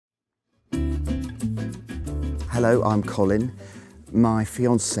Hello, I'm Colin. My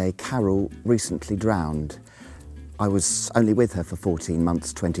fiancée, Carol, recently drowned. I was only with her for 14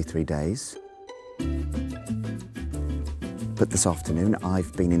 months, 23 days. But this afternoon,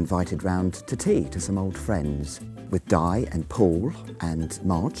 I've been invited round to tea to some old friends with Di and Paul and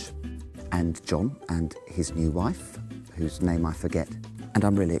Marge and John and his new wife, whose name I forget, and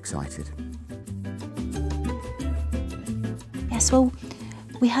I'm really excited. Yes, well,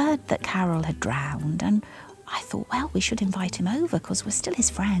 we heard that Carol had drowned and I thought, well, we should invite him over because we're still his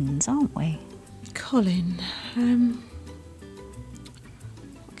friends, aren't we? Colin,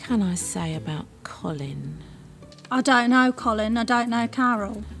 what can I say about Colin? I don't know Colin, I don't know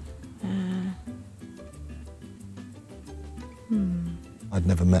Carol. I'd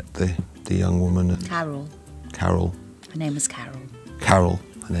never met the young woman. Carol. Carol. Her name was Carol. Carol.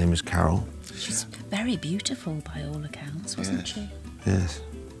 Her name is Carol. She's very beautiful by all accounts, wasn't she? Yes.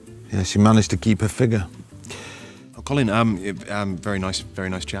 Yeah, she managed to keep her figure. Oh, Colin, very nice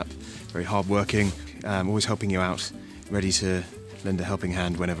chap, very hard-working, always helping you out, ready to lend a helping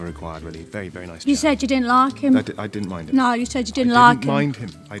hand whenever required, really. Very, very nice chap. You said you didn't like him. I didn't mind him. No, you said you didn't like him. I didn't mind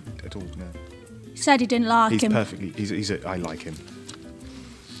him at all, no. You said you didn't like him. I like him.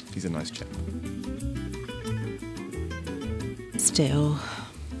 He's a nice chap. Still,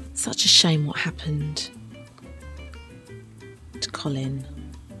 such a shame what happened to Colin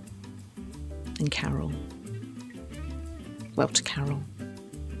and Carol. Well, to Carol.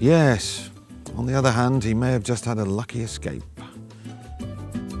 Yes. On the other hand, he may have just had a lucky escape.